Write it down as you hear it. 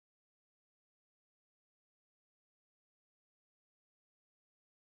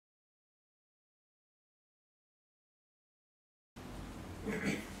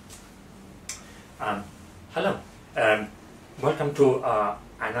Hello. Welcome to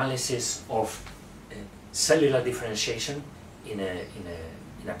analysis of cellular differentiation in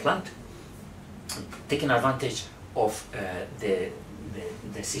a plant, taking advantage of the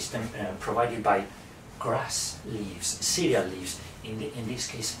system provided by grass leaves, cereal leaves, in this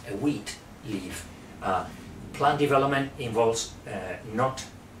case a wheat leaf. Plant development involves not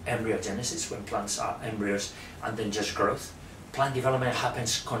embryogenesis, when plants are embryos and then just growth. Plant development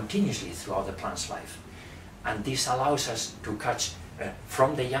happens continuously throughout the plant's life, and this allows us to catch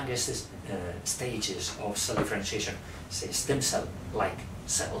from the youngest stages of cell differentiation, say stem cell-like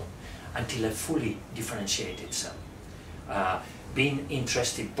cell, until a fully differentiated cell. Being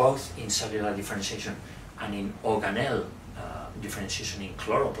interested both in cellular differentiation and in organelle differentiation in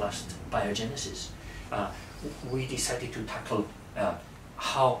chloroplast biogenesis, we decided to tackle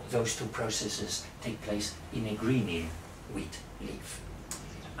how those two processes take place in a greening wheat leaf.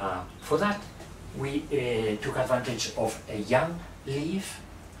 For that, we took advantage of a young leaf,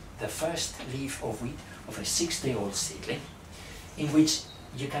 the first leaf of wheat, of a 6-day-old seedling, in which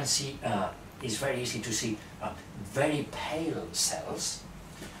you can see, it's very easy to see very pale cells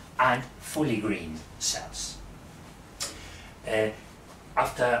and fully green cells.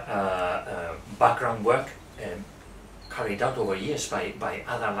 After background work carried out over years by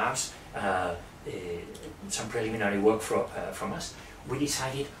other labs, some preliminary work from us, we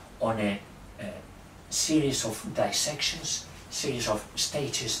decided on a series of dissections, series of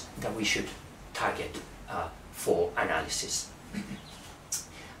stages that we should target for analysis.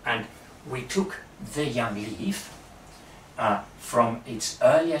 And we took the young leaf from its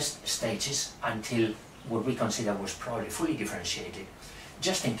earliest stages until what we consider was probably fully differentiated.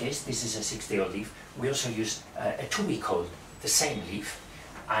 Just in case this is a 6-day-old leaf, we also used a 2-week-old, the same leaf,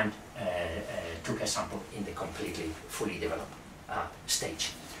 and took a sample in the completely fully developed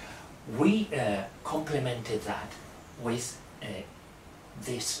stage. We complemented that with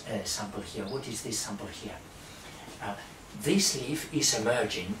this sample here. What is this sample here? This leaf is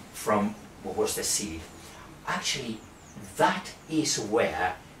emerging from what was the seed. Actually, that is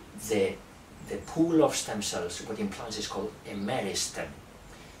where the pool of stem cells, what in plants is called a meristem,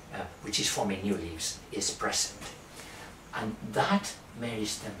 which is forming new leaves, is present. And that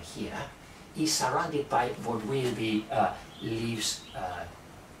meristem here is surrounded by what will be leaves,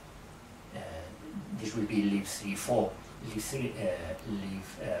 this will be leaf 3, 4, leaf 3,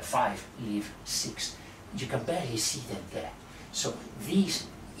 leaf 5, leaf 6. You can barely see them there. So these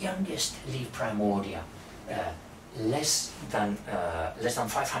youngest leaf primordia, less than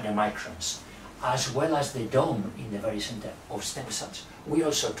 500 microns, as well as the dome in the very center of stem cells, we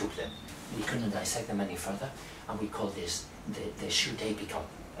also took them. We couldn't dissect them any further, and we call this the shoot apical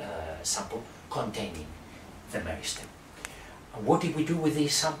sample containing the meristem. And what did we do with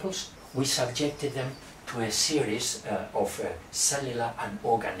these samples? We subjected them to a series of cellular and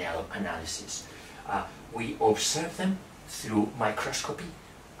organelle analysis. We observed them through microscopy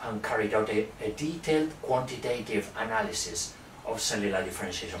and carried out a detailed quantitative analysis of cellular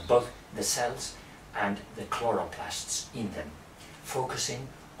differentiation, both the cells and the chloroplasts in them, focusing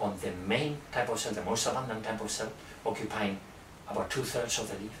on the main type of cell, the most abundant type of cell, occupying about 2/3 of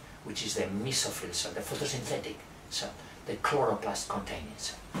the leaf, which is the mesophyll cell, the photosynthetic cell, the chloroplast containing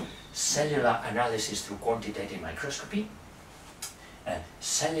cell. Cellular analysis through quantitative microscopy,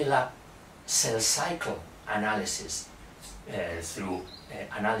 cellular cell cycle analysis through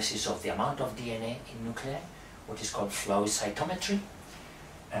analysis of the amount of DNA in nuclei, what is called flow cytometry,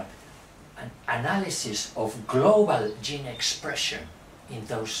 an analysis of global gene expression in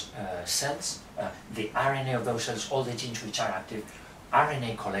those cells, the RNA of those cells, all the genes which are active,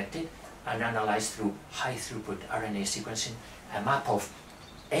 RNA collected and analyzed through high throughput RNA sequencing, a map of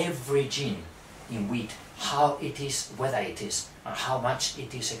every gene in wheat, how it is, whether it is, and how much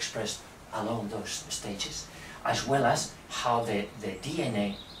it is expressed along those stages, as well as how the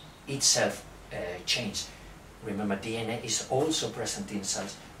DNA itself changed. Remember, DNA is also present in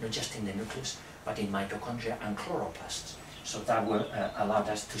cells, not just in the nucleus, but in mitochondria and chloroplasts. So that will allow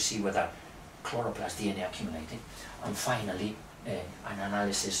us to see whether chloroplast DNA accumulated. And finally, an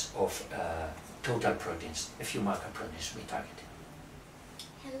analysis of total proteins, a few marker proteins we targeted.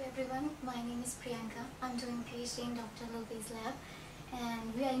 Hello everyone, my name is Priyanka. I'm doing PhD in Dr. Lopez lab,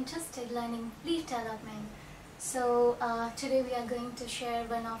 and we are interested in learning leaf development. So today we are going to share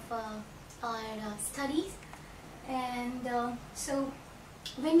one of our studies. And so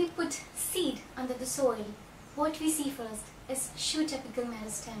when we put seed under the soil, what we see first is shoot apical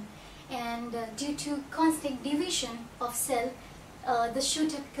meristem. And due to constant division of cell, the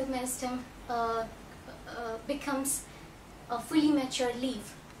shoot apical meristem becomes a fully mature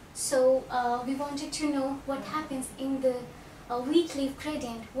leaf. So we wanted to know what happens in the weak leaf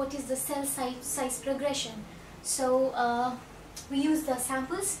gradient, what is the cell size progression. So we use the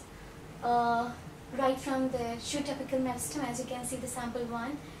samples right from the shoot apical meristem, as you can see the sample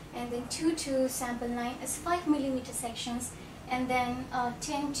 1, and then 2 to sample 9 is 5 millimeter sections, and then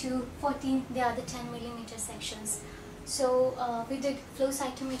 10 to 14 they are the 10 millimeter sections. So we did flow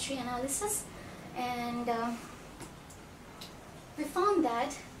cytometry analysis, and we found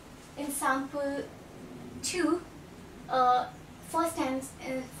that in sample 2, first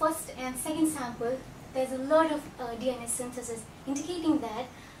and second sample, there's a lot of DNA synthesis, indicating that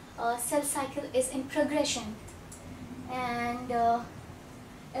cell cycle is in progression. And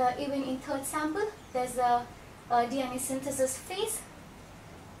even in third sample, there's a DNA synthesis phase,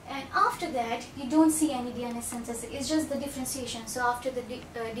 and after that you don't see any DNA synthesis, it's just the differentiation. So after the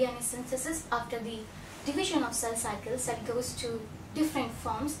DNA synthesis, after the division of cell cycles, that goes to different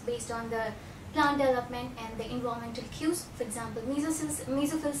forms based on the plant development and the environmental cues, for example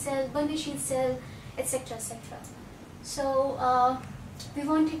mesophyll cell, bundle sheath cell, etc., etc. So we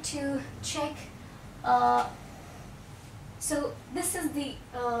wanted to check, so this is the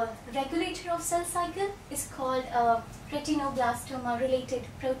regulator of cell cycle, is called retinoblastoma related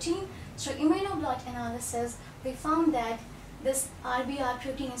protein. So immunoblot analysis, we found that this RBR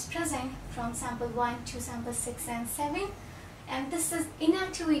protein is present from sample 1 to sample 6 and 7, and this is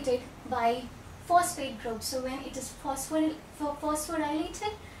inactivated by phosphate group. So when it is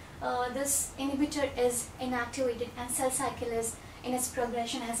phosphorylated, this inhibitor is inactivated and cell cycle is in its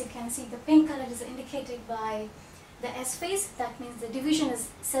progression. As you can see, the pink color is indicated by the S phase, that means the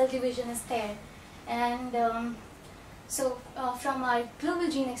cell division is there. And from our global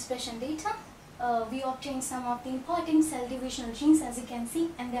gene expression data, we obtained some of the important cell divisional genes, as you can see,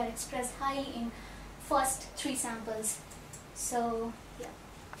 and they are expressed highly in first 3 samples. So yeah,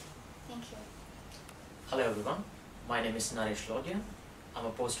 thank you. Hello everyone, my name is Enrique Lopez. I'm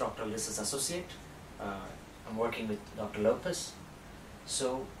a postdoctoral research associate. I'm working with Dr. Lopez.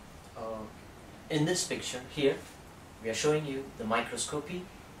 So in this picture here, we are showing you the microscopy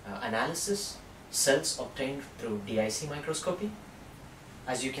analysis, cells obtained through DIC microscopy.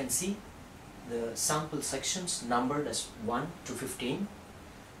 As you can see, the sample sections numbered as 1 to 15.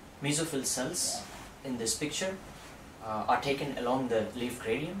 Mesophyll cells in this picture are taken along the leaf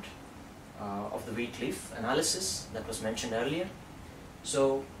gradient of the weak leaf analysis that was mentioned earlier.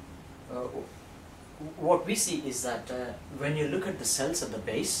 So what we see is that when you look at the cells at the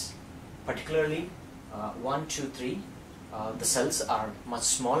base, particularly 1, 2, 3, the cells are much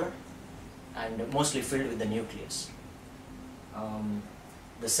smaller and mostly filled with the nucleus.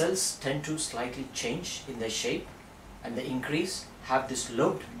 The cells tend to slightly change in their shape, and they have this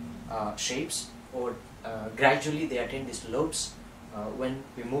lobed shapes, or gradually they attain these lobes when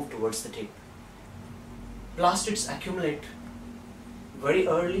we move towards the tip. Plastids accumulate very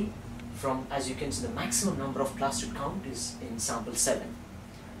early from, as you can see, the maximum number of plastid count is in sample 7.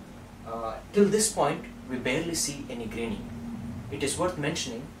 Till this point, we barely see any greening. It is worth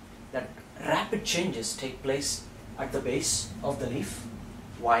mentioning that rapid changes take place at the base of the leaf,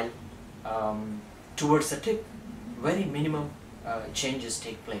 while towards the tip, very minimum changes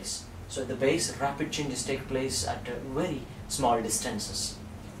take place. So at the base, rapid changes take place at very small distances.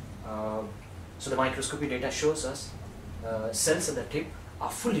 So the microscopy data shows us cells at the tip are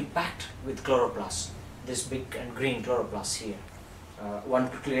fully packed with chloroplasts, this big and green chloroplasts here. One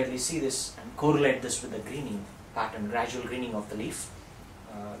could clearly see this and correlate this with the greening pattern, gradual greening of the leaf,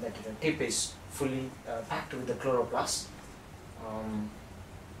 that the tip is fully packed with the chloroplasts.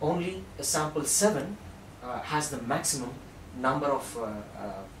 Only sample 7 has the maximum number of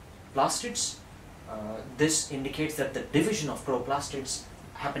plastids. This indicates that the division of chloroplastids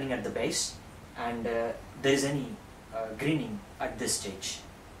happening at the base, and there is any greening at this stage.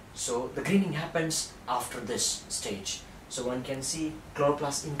 So the greening happens after this stage. So one can see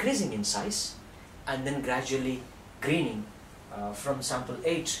chloroplasts increasing in size and then gradually greening from sample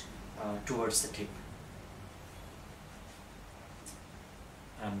 8 towards the tip.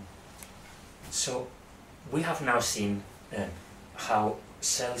 So we have now seen how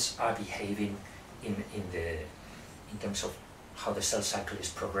cells are behaving in terms of how the cell cycle is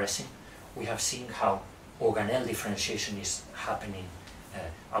progressing. We have seen how organelle differentiation is happening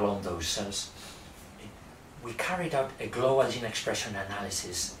along those cells. We carried out a global gene expression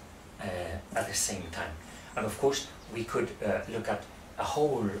analysis at the same time, and of course we could look at a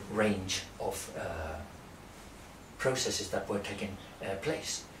whole range of processes that were taking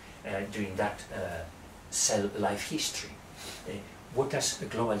place during that cell life history. What does a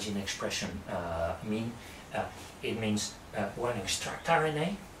global gene expression mean? It means one extract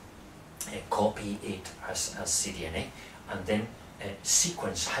RNA copy it as cDNA, and then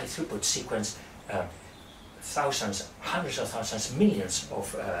sequence, high throughput sequence, thousands, hundreds of thousands, millions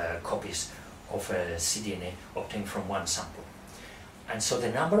of copies of cDNA obtained from one sample. And so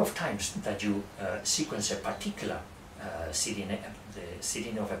the number of times that you sequence a particular cDNA, the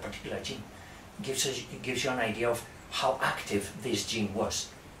cDNA of a particular gene, gives you an idea of how active this gene was,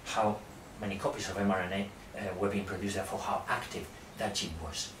 how many copies of mRNA were being produced, therefore how active that gene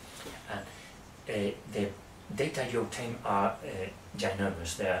was. And the data you obtain are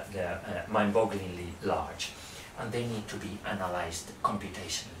ginormous, they're mind-bogglingly large, and they need to be analyzed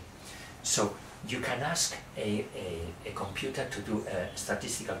computationally. So you can ask a computer to do a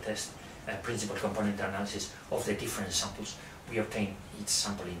statistical test, a principal component analysis of the different samples. We obtain each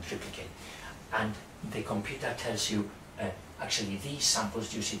sample in triplicate, and the computer tells you actually these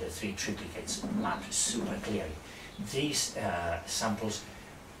samples, you see the 3 triplicates mapped super clearly. These samples,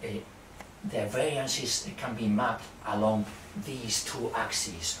 their variances can be mapped along these 2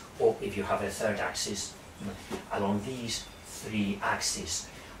 axes, or if you have a third axis, along these 3 axes,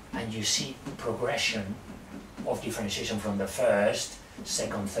 and you see progression of differentiation from the first,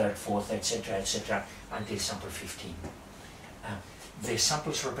 second, third, fourth, etc., until sample 15. The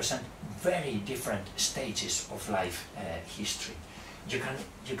samples represent very different stages of life history. You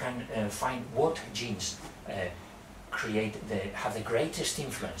can find what genes have the greatest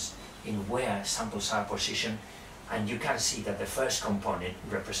influence in where samples are positioned, and you can see that the first component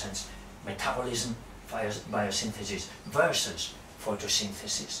represents metabolism, biosynthesis versus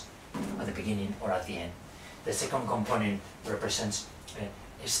photosynthesis at the beginning or at the end. The second component represents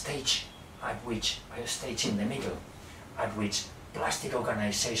a stage in the middle, at which plastic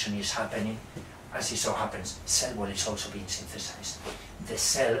organization is happening. As it so happens, cell wall is also being synthesized.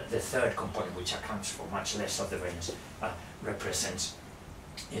 The third component, which accounts for much less of the variance, represents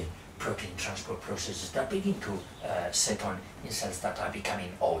protein transport processes that begin to set on in cells that are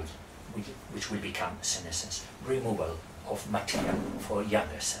becoming old, which will become senescence, removal of material for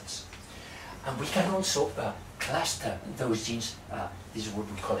younger cells. And we can also cluster those genes. This is what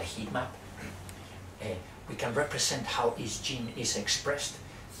we call a heat map. We can represent how each gene is expressed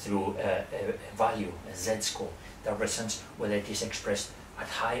through a value, a Z-score, that represents whether it is expressed at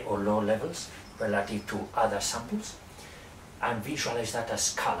high or low levels relative to other samples, and visualize that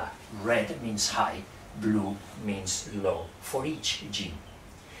as color. Red means high, blue means low for each gene.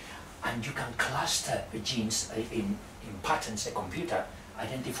 And you can cluster genes in patterns. A computer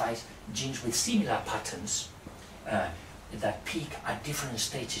identifies genes with similar patterns that peak at different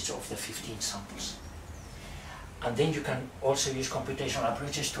stages of the 15 samples. And then you can also use computational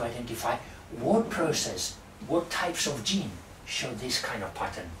approaches to identify what process, what types of gene show this kind of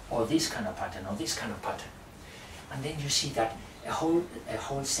pattern, or this kind of pattern, or this kind of pattern. And then you see that a whole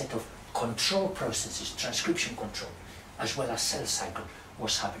set of control processes, transcription control, as well as cell cycle,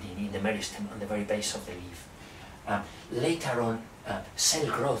 was happening in the meristem on the very base of the leaf. Later on, cell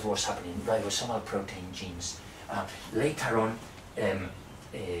growth was happening, ribosomal protein genes. Later on,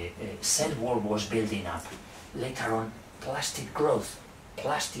 cell wall was building up. Later on, plastic growth,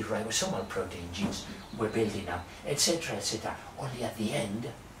 plastic ribosomal protein genes were building up, etc., etc. Only at the end,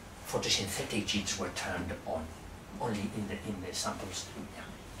 photosynthetic genes were turned on, only in the samples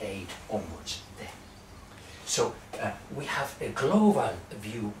 8 onwards there. So we have a global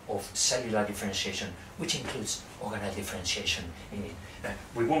view of cellular differentiation, which includes organelle differentiation in it.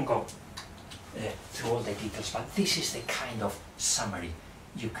 We won't go through all the details, but this is the kind of summary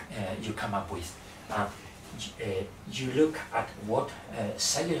you come up with. You look at what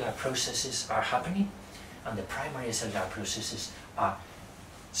cellular processes are happening, and the primary cellular processes are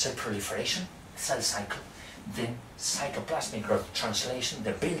cell proliferation, cell cycle, then cytoplasmic growth, translation,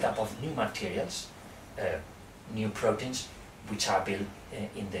 the build-up of new materials, new proteins, which are built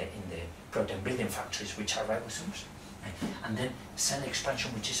in the protein building factories, which are ribosomes, and then cell expansion,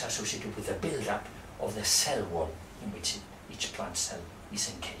 which is associated with the build-up of the cell wall in which each plant cell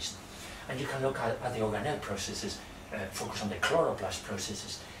is encased. And you can look at the organelle processes, focus on the chloroplast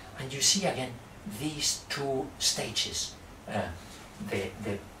processes, and you see again these 2 stages, the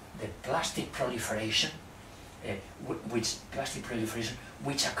plastic proliferation,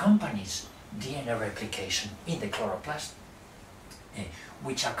 which accompanies DNA replication in the chloroplast,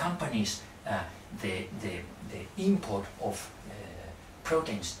 which accompanies the import of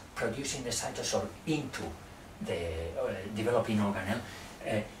proteins produced in the cytosol into the developing organelle,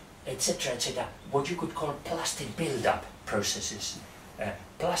 etc., etc. What you could call plastic build-up processes.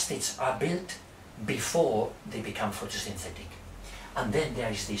 Plastids are built before they become photosynthetic, and then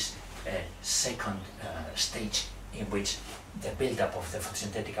there is this second stage in which the build-up of the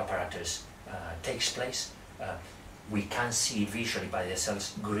photosynthetic apparatus takes place. We can see it visually by the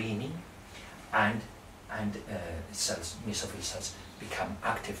cells greening, and cells, mesophyll cells, become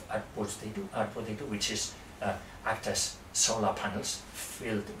active at what they do, which is act as solar panels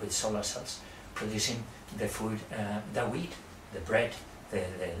filled with solar cells, producing the food that we eat, the bread,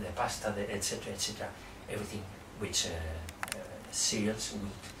 the pasta, etc., etc., everything which cereals,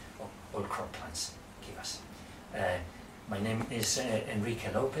 wheat, or crop plants give us. My name is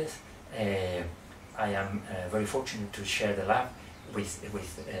Enrique Lopez. I am very fortunate to share the lab with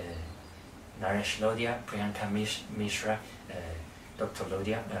Naresh Lodhia, Priyanka Mishra, Dr.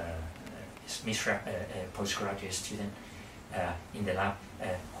 Lodhia is Mishra, a postgraduate student in the lab,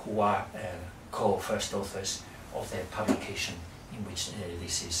 who are co-first authors of the publication in which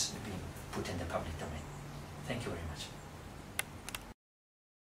this is being put in the public domain. Thank you very much.